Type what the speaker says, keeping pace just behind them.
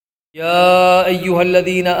يا أيها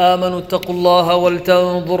الذين آمنوا اتقوا الله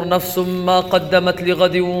ولتنظر نفس ما قدمت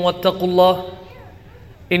لغد واتقوا الله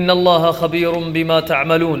إن الله خبير بما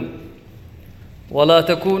تعملون ولا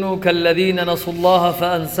تكونوا كالذين نسوا الله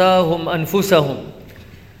فأنساهم أنفسهم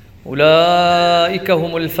أولئك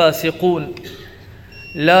هم الفاسقون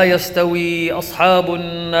لا يستوي أصحاب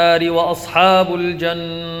النار وأصحاب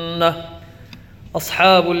الجنة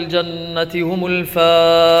أصحاب الجنة هم الفائزون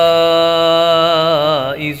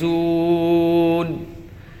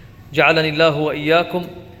جعلني الله وإياكم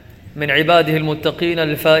من عباده المتقين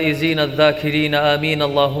الفائزين الذاكرين آمين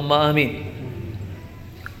اللهم آمين.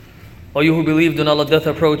 O you who believe, do not let death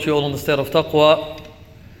approach you all in the state of taqwa,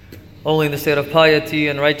 only in the state of piety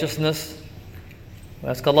and righteousness. We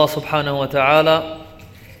ask Allah subhanahu wa ta'ala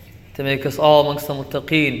to make us all amongst the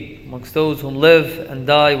muttaqeen, amongst those who live and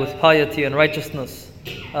die with piety and righteousness.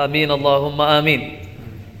 Ameen Allahumma ameen.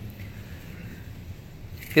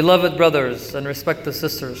 Beloved brothers and respected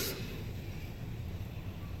sisters,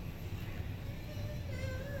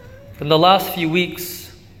 in the last few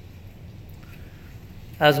weeks,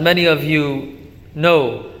 as many of you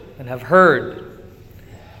know and have heard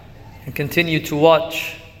and continue to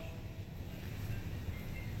watch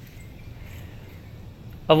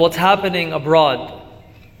of what's happening abroad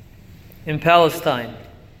in Palestine,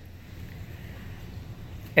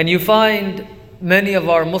 and you find many of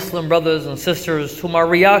our Muslim brothers and sisters whom are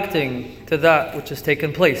reacting to that which has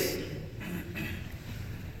taken place.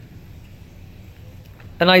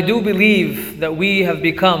 And I do believe that we have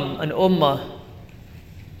become an ummah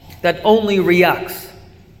that only reacts.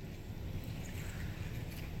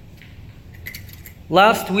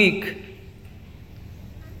 Last week,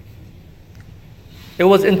 it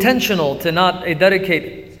was intentional to not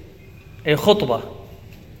dedicate a khutbah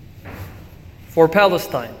for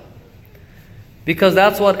Palestine, because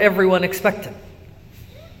that's what everyone expected.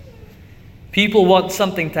 People want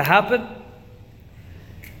something to happen,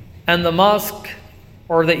 and the mosque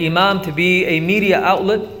or the imam to be a media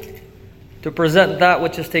outlet to present that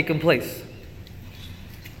which has taken place.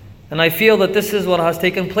 And I feel that this is what has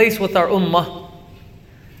taken place with our ummah,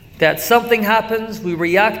 that something happens, we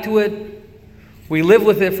react to it, we live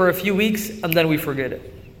with it for a few weeks, and then we forget it.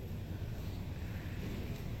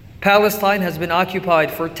 Palestine has been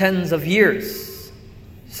occupied for tens of years,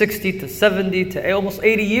 60 to 70 to almost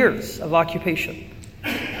 80 years of occupation.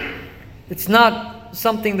 It's not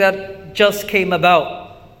something that just came about,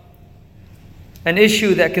 an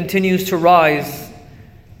issue that continues to rise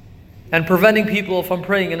and preventing people from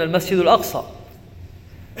praying in al-Masjid al-Aqsa.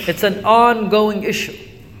 It's an ongoing issue.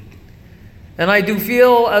 And I do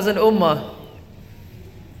feel as an ummah,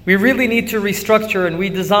 we really need to restructure and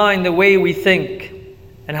redesign the way we think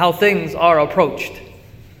and how things are approached.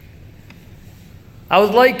 I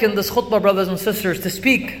would like in this khutbah, brothers and sisters, to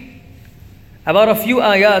speak about a few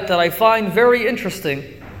ayat that I find very interesting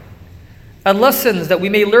and lessons that we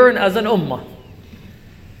may learn as an ummah.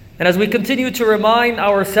 And as we continue to remind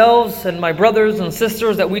ourselves and my brothers and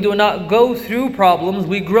sisters that we do not go through problems,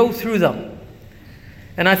 we grow through them.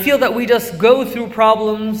 And I feel that we just go through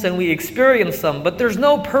problems and we experience them, but there's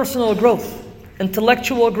no personal growth,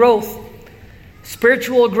 intellectual growth,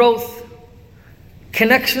 spiritual growth,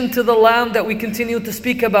 connection to the land that we continue to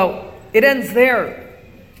speak about. It ends there.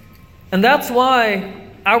 And that's why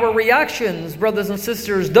our reactions, brothers and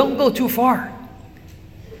sisters, don't go too far.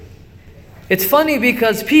 It's funny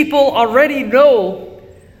because people already know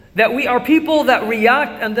that we are people that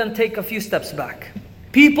react and then take a few steps back.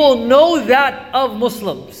 People know that of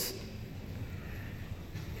Muslims.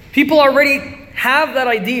 People already have that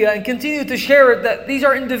idea and continue to share it, that these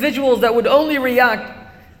are individuals that would only react,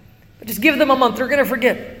 but just give them a month, they're going to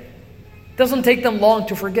forget. It doesn't take them long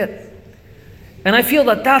to forget. And I feel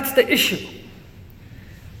that that's the issue.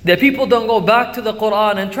 That people don't go back to the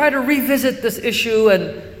Quran and try to revisit this issue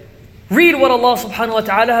and read what Allah subhanahu wa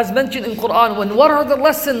ta'ala has mentioned in Quran, when what are the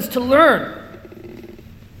lessons to learn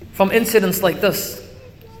from incidents like this.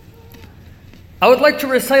 I would like to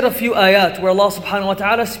recite a few ayat where Allah subhanahu wa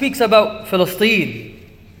ta'ala speaks about Palestine,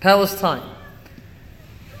 Palestine,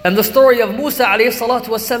 and the story of Musa alayhi salatu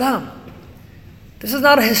wassalam. This is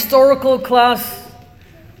not a historical class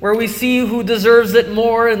where we see who deserves it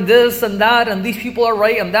more and this and that and these people are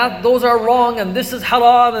right and that those are wrong and this is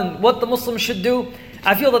haram and what the Muslims should do.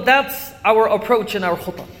 I feel that that's our approach in our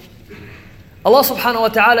khutbah. Allah subhanahu wa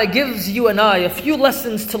ta'ala gives you and I a few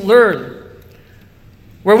lessons to learn,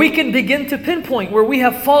 where we can begin to pinpoint where we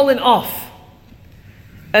have fallen off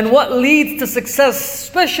and what leads to success,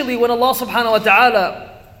 especially when Allah subhanahu wa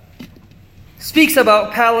ta'ala speaks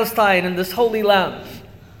about Palestine and this holy land.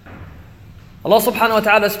 Allah subhanahu wa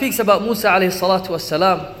ta'ala speaks about Musa alayhi salatu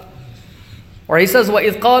wassalam Or he says,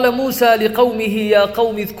 وَإِذْ قَالَ مُوسَى لِقَوْمِهِ يَا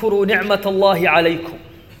قَوْمِ اذْكُرُوا نِعْمَةَ اللَّهِ عَلَيْكُمْ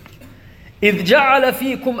إِذْ جَعَلَ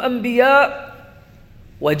فِيكُمْ أَنْبِيَاءَ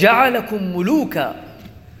وَجَعَلَكُمْ مُلُوكًا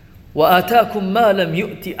وَآتَاكُمْ مَا لَمْ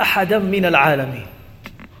يُؤْتِ أَحَدًا مِنَ الْعَالَمِينَ.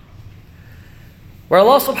 Where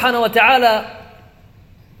Allah subhanahu wa ta'ala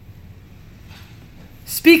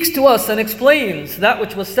speaks to us and explains that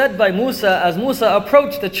which was said by Musa as Musa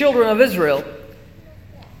approached the children of Israel.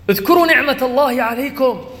 اذْكُرُوا نِعْمَةَ اللَّهِ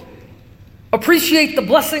عَلَيْكُمْ. Appreciate the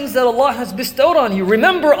blessings that Allah has bestowed on you.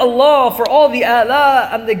 Remember Allah for all the ala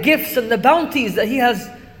and the gifts and the bounties that He has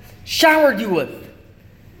showered you with.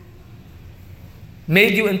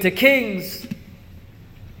 Made you into kings.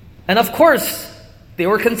 And of course, they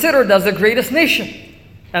were considered as the greatest nation.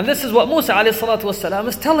 And this is what Musa ﷺ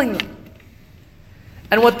is telling them.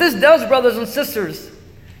 And what this does, brothers and sisters,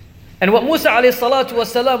 and what Musa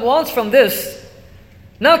ﷺ wants from this,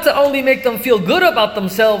 not to only make them feel good about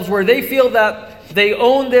themselves, where they feel that they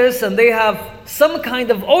own this and they have some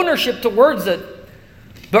kind of ownership towards it,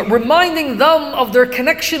 but reminding them of their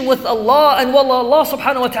connection with Allah and what Allah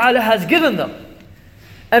subhanahu wa ta'ala has given them.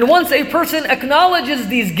 And once a person acknowledges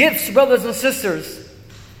these gifts, brothers and sisters,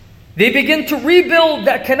 they begin to rebuild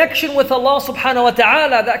that connection with Allah subhanahu wa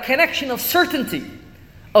ta'ala, that connection of certainty,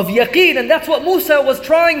 of yaqeen. And that's what Musa was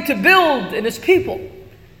trying to build in his people.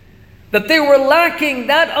 That they were lacking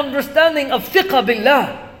that understanding of thiqa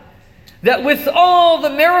billah. That with all the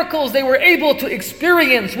miracles they were able to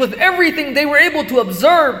experience, with everything they were able to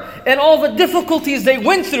observe, and all the difficulties they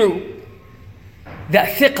went through,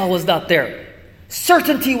 that thiqa was not there.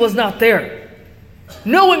 Certainty was not there.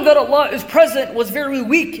 Knowing that Allah is present was very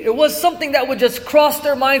weak. It was something that would just cross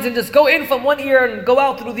their minds and just go in from one ear and go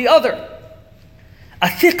out through the other. A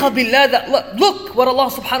thiqa billah, that look what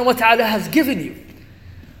Allah subhanahu wa ta'ala has given you.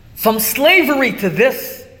 From slavery to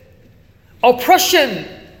this, oppression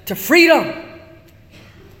to freedom.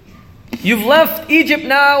 You've left Egypt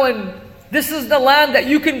now and this is the land that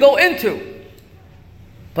you can go into.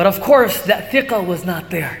 But of course, that thiqa was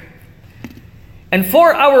not there. And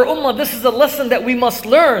for our ummah, this is a lesson that we must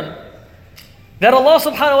learn. That Allah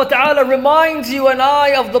subhanahu wa ta'ala reminds you and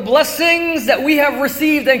I of the blessings that we have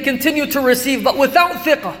received and continue to receive, but without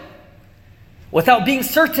thiqa. Without being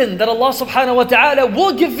certain that Allah subhanahu wa ta'ala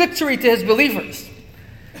will give victory to His believers.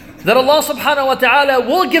 That Allah subhanahu wa ta'ala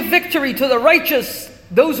will give victory to the righteous,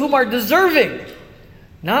 those whom are deserving.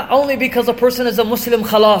 Not only because a person is a Muslim,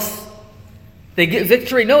 khalas, they get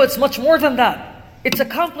victory. No, it's much more than that. It's a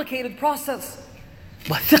complicated process.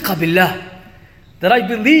 But thiqa billah, that I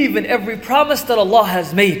believe in every promise that Allah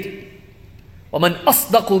has made. وَمَنْ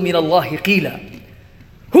أَصْدَقُ مِنَ اللَّهِ قِيلًا.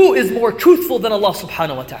 Who is more truthful than Allah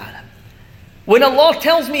subhanahu wa ta'ala? When Allah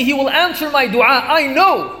tells me He will answer my dua, I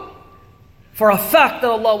know for a fact that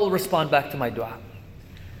Allah will respond back to my dua.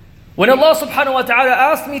 When Allah subhanahu wa ta'ala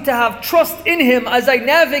asks me to have trust in Him as I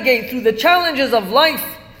navigate through the challenges of life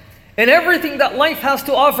and everything that life has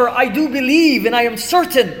to offer, I do believe and I am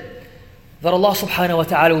certain that Allah subhanahu wa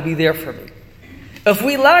ta'ala will be there for me. If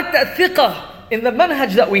we lack that thiqah in the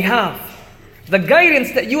manhaj that we have, the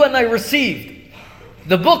guidance that you and I received,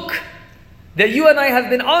 the book that you and I have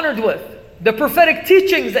been honored with, the prophetic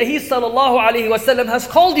teachings that He sallallahu alayhi wa sallam has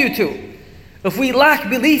called you to, if we lack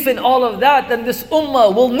belief in all of that, then this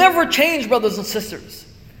ummah will never change, brothers and sisters.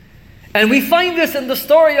 And we find this in the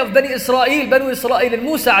story of Banu Israel and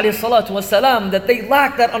Musa alayhi salatu wa salam, that they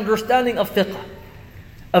lack that understanding of thiqah,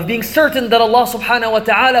 of being certain that Allah subhanahu wa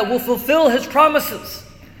ta'ala will fulfill His promises,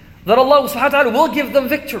 that Allah subhanahu wa ta'ala will give them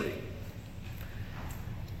victory.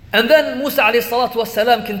 And then Musa alayhi salatu wa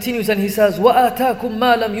salam continues and he says, وَآتَاكُمْ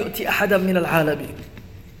مَا لَمْ يُؤْتِ أَحَدًا مِنَ الْعَالَمِينَ.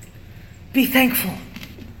 Be thankful.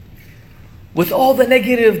 With all the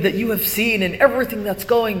negative that you have seen and everything that's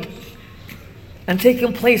going and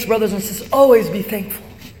taking place, brothers and sisters, always be thankful.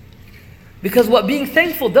 Because what being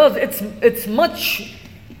thankful does, it's much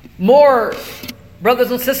more,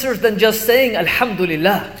 brothers and sisters, than just saying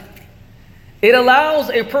Alhamdulillah. It allows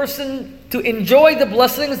a person to enjoy the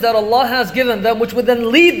blessings that Allah has given them, which would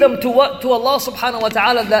then lead them to what? To Allah subhanahu wa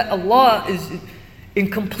ta'ala, that Allah is in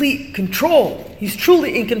complete control. He's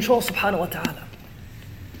truly in control subhanahu wa ta'ala.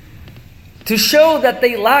 To show that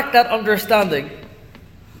they lack that understanding,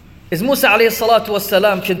 is Musa alayhi salatu wa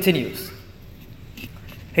salam continues.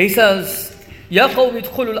 He says, يَا قَوْمِ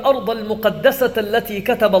ادْخُلُوا الْأَرْضَ الْمُقَدَّسَةَ الَّتِي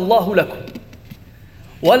كَتَبَ اللَّهُ لَكُمْ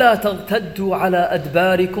وَلَا تَغْتَدُّوا عَلَىٰ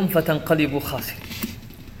أَدْبَارِكُمْ فَتَنْقَلِبُوا خَاسِرِينَ.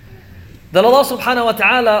 That Allah subhanahu wa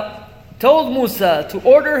ta'ala told Musa to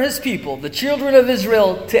order His people, the children of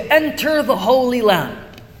Israel, to enter the Holy Land.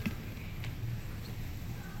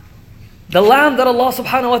 The land that Allah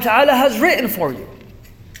subhanahu wa ta'ala has written for you.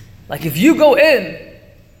 Like if you go in,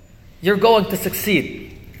 you're going to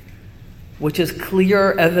succeed. Which is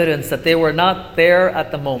clear evidence that they were not there at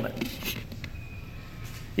the moment.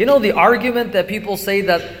 You know the argument that people say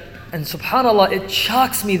that, and subhanAllah, it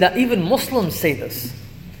shocks me that even Muslims say this.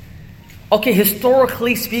 Okay,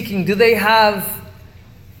 historically speaking, do they have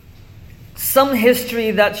some history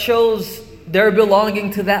that shows their belonging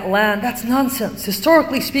to that land? That's nonsense.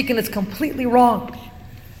 Historically speaking, it's completely wrong.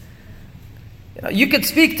 You could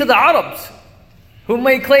speak to the Arabs, who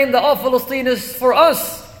may claim that, Palestine is for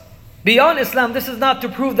us. Beyond Islam, this is not to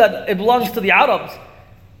prove that it belongs to the Arabs.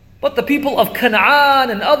 But the people of Canaan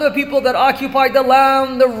and other people that occupied the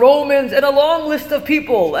land, the Romans, and a long list of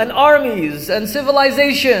people and armies and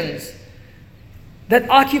civilizations that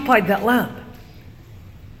occupied that land.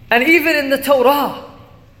 And even in the Torah,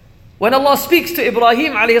 when Allah speaks to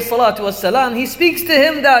Ibrahim alayhi salatu wasalam, He speaks to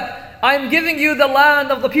him that I'm giving you the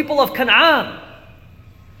land of the people of Canaan,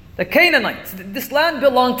 the Canaanites. This land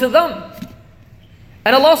belonged to them.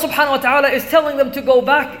 And Allah subhanahu wa ta'ala is telling them to go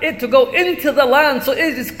back, to go into the land. So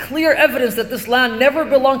it is clear evidence that this land never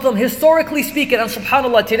belonged to them, historically speaking. And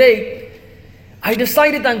subhanAllah, today, I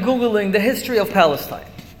decided on Googling the history of Palestine.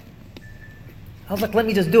 I was like, let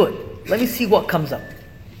me just do it. Let me see what comes up.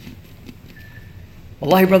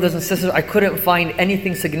 Wallahi, brothers and sisters, I couldn't find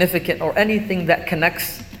anything significant or anything that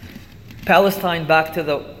connects Palestine back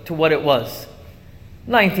to what it was.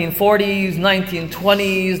 1940s,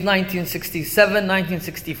 1920s, 1967,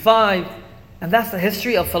 1965. And that's the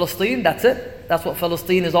history of Palestine. That's it. That's what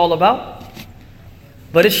Palestine is all about.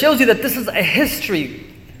 But it shows you that this is a history,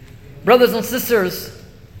 brothers and sisters,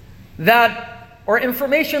 or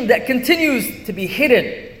information that continues to be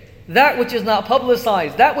hidden. That which is not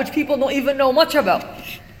publicized. That which people don't even know much about.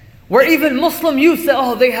 Where even Muslim youth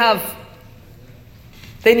say,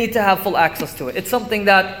 they need to have full access to it. It's something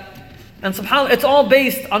that, and subhanAllah, it's all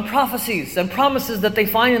based on prophecies and promises that they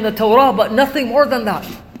find in the Torah, but nothing more than that.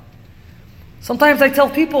 Sometimes I tell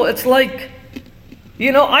people it's like,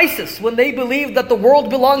 ISIS, when they believe that the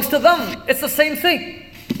world belongs to them. It's the same thing.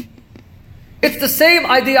 It's the same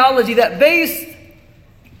ideology that based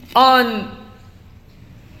on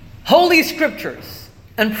holy scriptures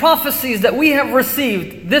and prophecies that we have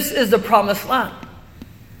received, this is the promised land.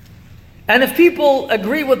 And if people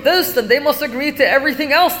agree with this, then they must agree to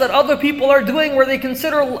everything else that other people are doing where they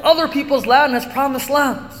consider other people's land as promised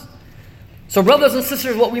lands. So brothers and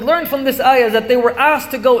sisters, what we learned from this ayah is that they were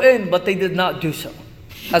asked to go in, but they did not do so.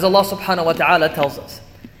 As Allah subhanahu wa ta'ala tells us.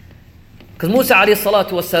 Because Musa alayhi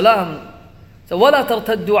salatu was salam said, وَلَا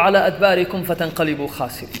تَرْتَدُّوا عَلَىٰ أَدْبَارِكُمْ فَتَنْقَلِبُوا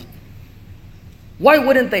خَاسِرِينَ. Why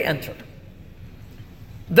wouldn't they enter?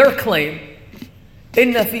 Their claim,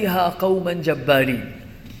 إِنَّ فِيهَا قَوْمًا جَبَّارِينَ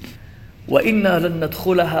وَإِنَّا لَن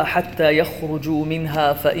نَدْخُلَهَا حَتَّى يَخْرُجُوا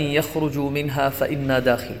مِنْهَا فَإِنْ يَخْرُجُوا مِنْهَا فَإِنَّا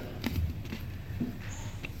دَاخِلُونَ.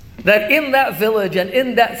 That in that village and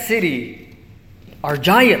in that city are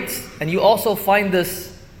giants. And you also find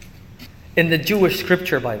this in the Jewish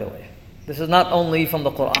scripture, by the way. This is not only from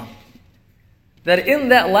the Quran. That in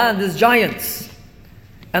that land is giants.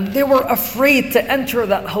 And they were afraid to enter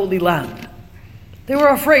that holy land. They were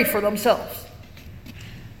afraid for themselves.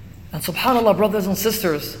 And subhanAllah, brothers and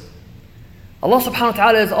sisters, Allah subhanahu wa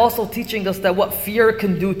ta'ala is also teaching us that what fear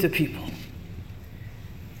can do to people.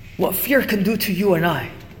 What fear can do to you and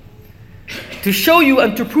I. To show you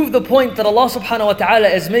and to prove the point that Allah subhanahu wa ta'ala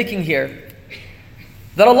is making here.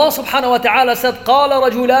 That Allah subhanahu wa ta'ala said, قَالَ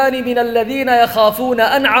رَجُلَانِ مِنَ الَّذِينَ يَخَافُونَ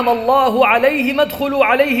أَنْعَمَ اللَّهُ عَلَيْهِمْ ادْخُلُوا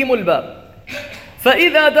عَلَيْهِمُ الْبَابِ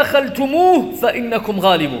فَإِذَا دَخَلْتُمُوهُ فَإِنَّكُمْ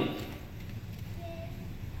غَالِبُونَ.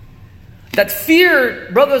 That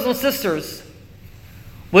fear, brothers and sisters,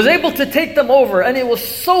 was able to take them over, and it was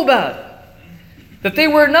so bad that they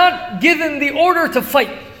were not given the order to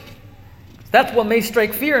fight. That's what may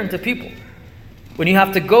strike fear into people. When you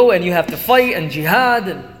have to go and you have to fight and jihad.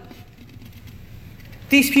 And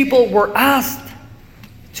these people were asked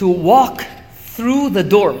to walk through the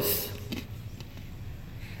doors.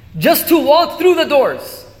 Just to walk through the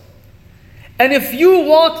doors. And if you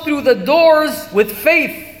walk through the doors with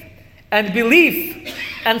faith and belief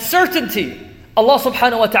and certainty, Allah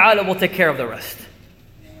subhanahu wa ta'ala will take care of the rest.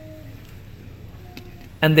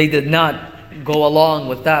 And they did not go along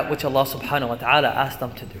with that which Allah subhanahu wa ta'ala asked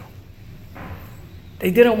them to do.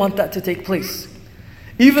 They didn't want that to take place.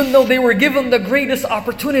 Even though they were given the greatest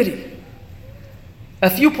opportunity. A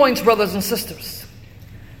few points, brothers and sisters.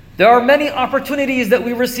 There are many opportunities that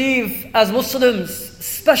we receive as Muslims,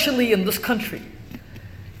 especially in this country.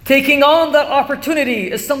 Taking on that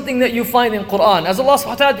opportunity is something that you find in Quran, as Allah subhanahu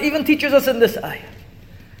wa ta'ala even teaches us in this ayah.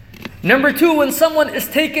 Number two, when someone is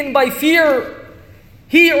taken by fear,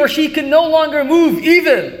 he or she can no longer move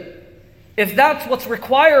even if that's what's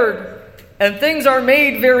required, and things are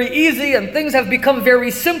made very easy, and things have become very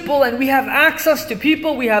simple, and we have access to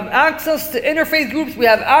people, we have access to interfaith groups, we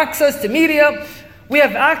have access to media, we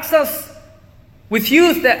have access with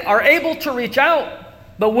youth that are able to reach out.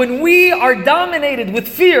 But when we are dominated with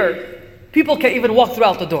fear, people can't even walk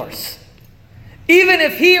throughout the doors. Even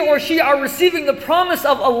if he or she are receiving the promise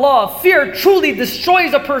of Allah, fear truly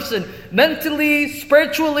destroys a person mentally,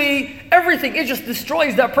 spiritually, everything. It just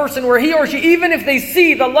destroys that person, where he or she, even if they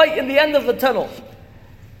see the light in the end of the tunnel,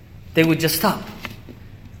 they would just stop.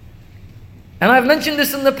 And I've mentioned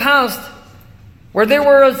this in the past, where there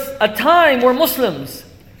was a time where Muslims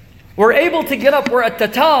were able to get up, where a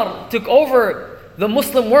Tatar took over the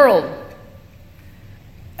Muslim world.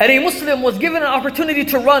 And a Muslim was given an opportunity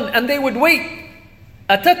to run, and they would wait.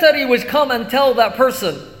 A Tatari would come and tell that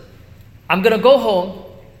person, I'm going to go home,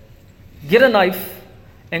 get a knife,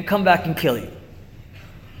 and come back and kill you.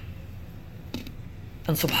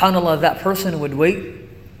 And subhanAllah, that person would wait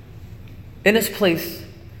in his place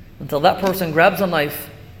until that person grabs a knife,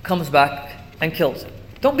 comes back, and kills him.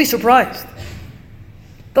 Don't be surprised.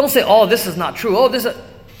 Don't say, oh, this is not true.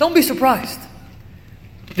 Don't be surprised.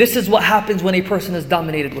 This is what happens when a person is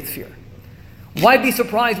dominated with fear. Why be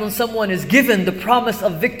surprised when someone is given the promise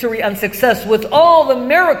of victory and success with all the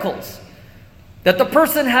miracles that the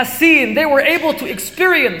person has seen? They were able to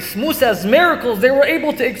experience Musa's miracles. They were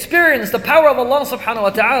able to experience the power of Allah subhanahu wa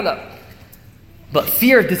ta'ala. But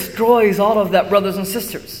fear destroys all of that, brothers and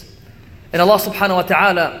sisters. And Allah subhanahu wa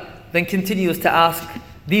ta'ala then continues to ask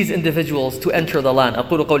these individuals to enter the land.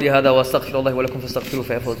 أقول قولي هذا وأستغفر الله ولكم فاستغفروه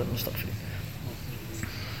فإنه هو المستغفرين.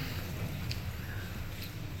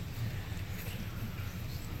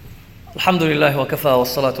 الحمد لله وكفى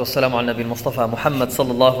والصلاة والسلام على النبي المصطفى محمد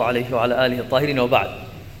صلى الله عليه وعلى آله الطاهرين وبعد.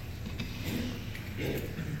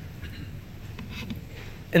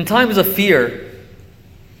 In times of fear,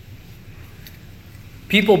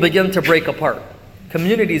 people begin to break apart.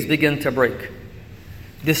 Communities begin to break.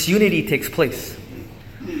 Disunity takes place.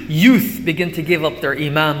 Youth begin to give up their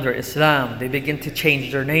Imam, their Islam. They begin to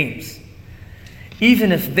change their names.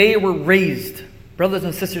 Even if they were raised, brothers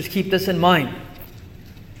and sisters, keep this in mind.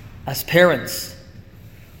 As parents,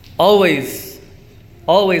 always,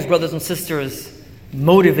 brothers and sisters,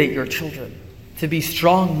 motivate your children to be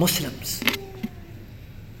strong Muslims.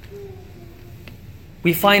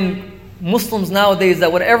 We find Muslims nowadays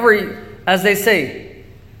that whatever, as they say,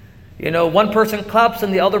 one person claps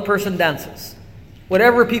and the other person dances.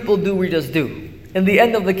 Whatever people do, we just do. In the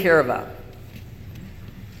end of the caravan,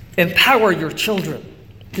 empower your children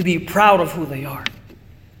to be proud of who they are.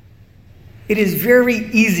 It is very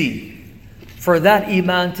easy for that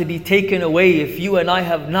iman to be taken away if you and I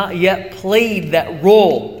have not yet played that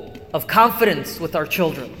role of confidence with our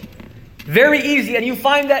children. Very easy, and you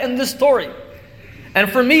find that in this story.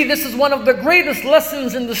 And for me, this is one of the greatest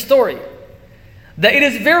lessons in the story. That it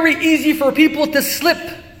is very easy for people to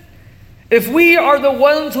slip if we are the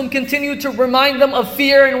ones who continue to remind them of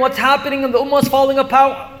fear and what's happening and the ummah is falling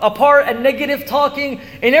apart and negative talking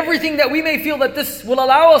and everything, that we may feel that this will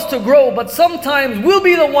allow us to grow, but sometimes we'll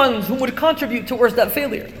be the ones who would contribute towards that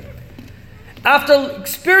failure. After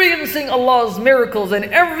experiencing Allah's miracles and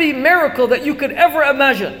every miracle that you could ever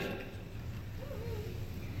imagine,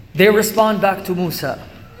 they respond back to Musa,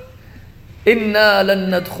 إِنَّا لَن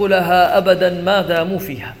نَدْخُلَهَا أَبَدًا مَا دَامُوا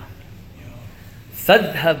فِيهَا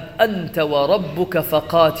فَاذْهَبْ أَنْتَ وَرَبُّكَ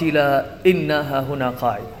فَقَاتِلَا إِنَّهَا هُنَا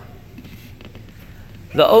قَاعِدٌ.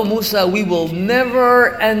 The, oh Musa, we will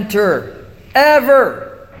never enter,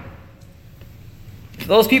 ever. If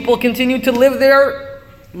those people continue to live there,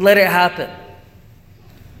 let it happen.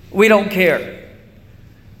 We don't care.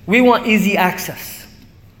 We want easy access.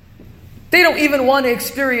 They don't even want to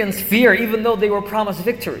experience fear, even though they were promised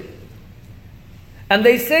victory. And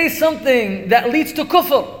they say something that leads to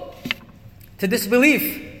kufr, to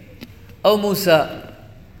disbelief. Oh Musa,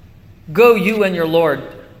 go you and your Lord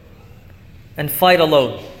and fight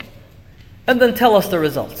alone, and then tell us the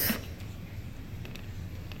results.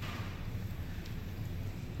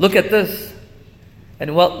 Look at this,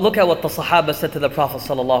 and look at what the Sahaba said to the Prophet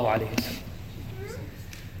sallallahu alaihi wasallam.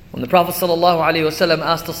 When the Prophet sallallahu alaihi wasallam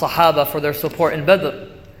asked the Sahaba for their support in Badr,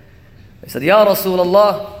 they said, Ya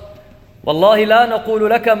Rasulullah, والله لا نقول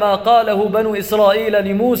لك ما قاله بنو إسرائيل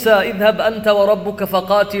لموسى اذهب أنت وربك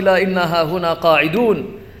فقاتلا إنها هنا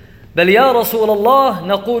قاعدون بل يا رسول الله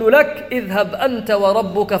نقول لك اذهب أنت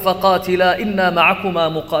وربك فقاتلا إنا معكما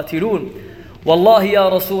مقاتلون والله يا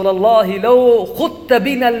رسول الله لو خضت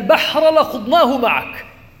بنا البحر لخضناه معك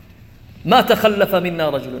ما تخلف منا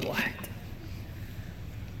رجل واحد.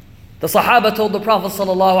 The Sahaba told the Prophet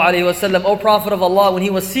ﷺ, O Prophet of Allah, when he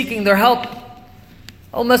was seeking their help,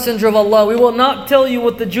 O Messenger of Allah, we will not tell you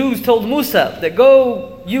what the Jews told Musa, that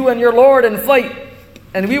go you and your Lord and fight,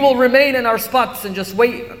 and we will remain in our spots and just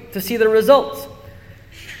wait to see the results.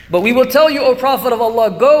 But we will tell you, O Prophet of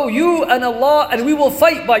Allah, go you and Allah, and we will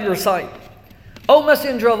fight by your side. O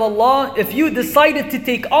Messenger of Allah, if you decided to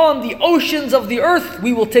take on the oceans of the earth,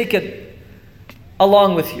 we will take it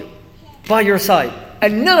along with you, by your side.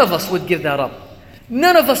 And none of us would give that up.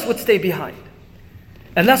 None of us would stay behind.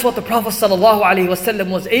 And that's what the Prophet ﷺ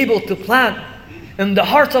was able to plant in the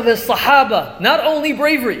hearts of his Sahaba. Not only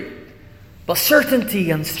bravery, but certainty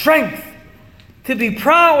and strength. To be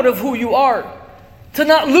proud of who you are. To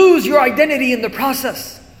not lose your identity in the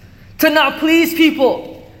process. To not please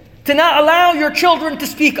people. To not allow your children to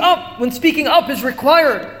speak up when speaking up is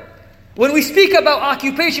required. When we speak about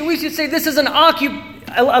occupation, we should say this is a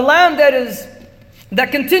land that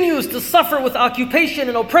continues to suffer with occupation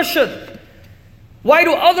and oppression. Why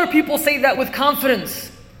do other people say that with confidence?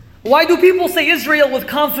 Why do people say Israel with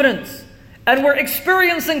confidence? And we're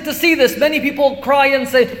experiencing to see this. Many people cry and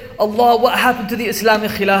say, Allah, what happened to the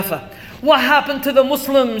Islamic Khilafah? What happened to the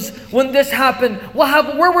Muslims when this happened? What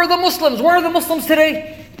happened? Where were the Muslims? Where are the Muslims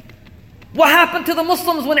today? What happened to the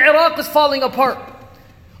Muslims when Iraq is falling apart?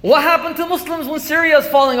 What happened to Muslims when Syria is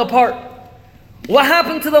falling apart? What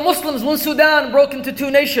happened to the Muslims when Sudan broke into two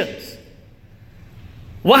nations?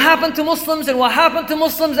 What happened to Muslims and what happened to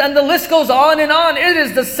Muslims, and the list goes on and on. It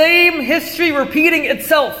is the same history repeating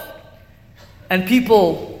itself. And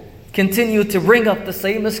people continue to bring up the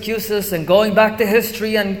same excuses and going back to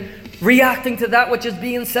history and reacting to that which is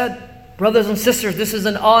being said. Brothers and sisters, this is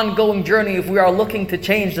an ongoing journey if we are looking to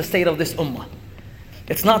change the state of this ummah.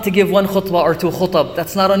 It's not to give one khutbah or two khutbah.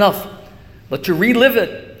 That's not enough. But to relive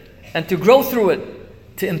it and to grow through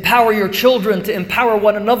it, to empower your children, to empower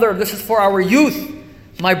one another. This is for our youth.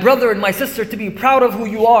 My brother and my sister, to be proud of who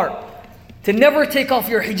you are. To never take off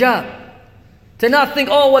your hijab. To not think,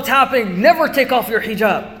 oh, what's happening? Never take off your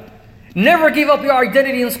hijab. Never give up your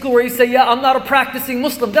identity in school where you say, yeah, I'm not a practicing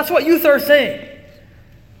Muslim. That's what youth are saying.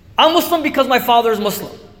 I'm Muslim because my father is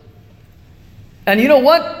Muslim. And you know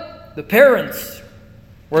what? The parents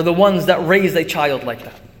were the ones that raised a child like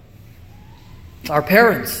that. Our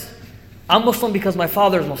parents. I'm Muslim because my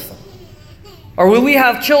father is Muslim. Or will we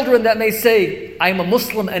have children that may say, I am a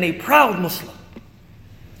Muslim and a proud Muslim.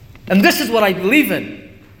 And this is what I believe in.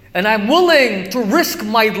 And I'm willing to risk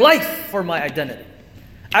my life for my identity.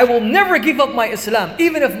 I will never give up my Islam,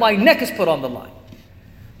 even if my neck is put on the line.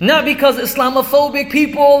 Not because Islamophobic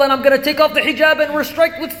people and I'm going to take off the hijab and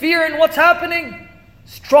restrict with fear and what's happening.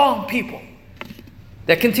 Strong people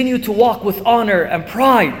that continue to walk with honor and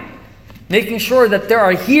pride. Making sure that they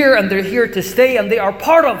are here and they're here to stay and they are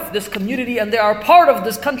part of this community and they are part of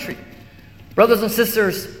this country. Brothers and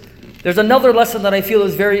sisters, there's another lesson that I feel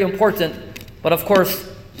is very important. But of course,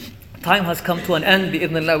 time has come to an end.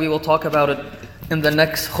 Bi-idhnillah, we will talk about it in the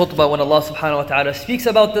next khutbah when Allah subhanahu wa ta'ala speaks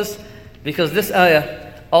about this. Because this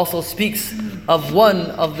ayah also speaks of one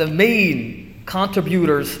of the main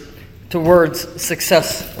contributors towards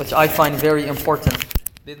success, which I find very important.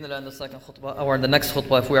 Bismillah, in the second khutbah, or in the next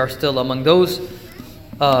khutbah, if we are still among those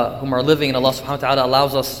whom are living and Allah subhanahu wa ta'ala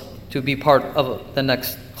allows us to be part of the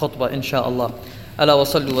next khutbah, insha'Allah. ألا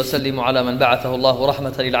وصلوا وسلموا على من بعثه الله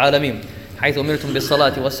رحمة للعالمين حيث أمرتم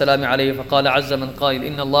بالصلاة والسلام عليه فقال عز من قائل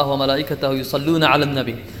إن الله وملائكته يصلون على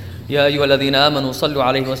النبي يا أيها الذين آمنوا صلوا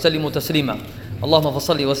عليه وسلموا تسليما اللهم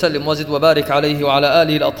فصل وسلم وزد وبارك عليه وعلى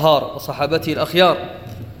آله الأطهار وصحابته الأخيار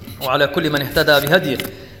وعلى كل من اهتدى بهديه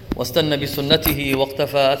واستنى بسنته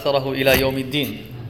واقتفى أثره إلى يوم الدين.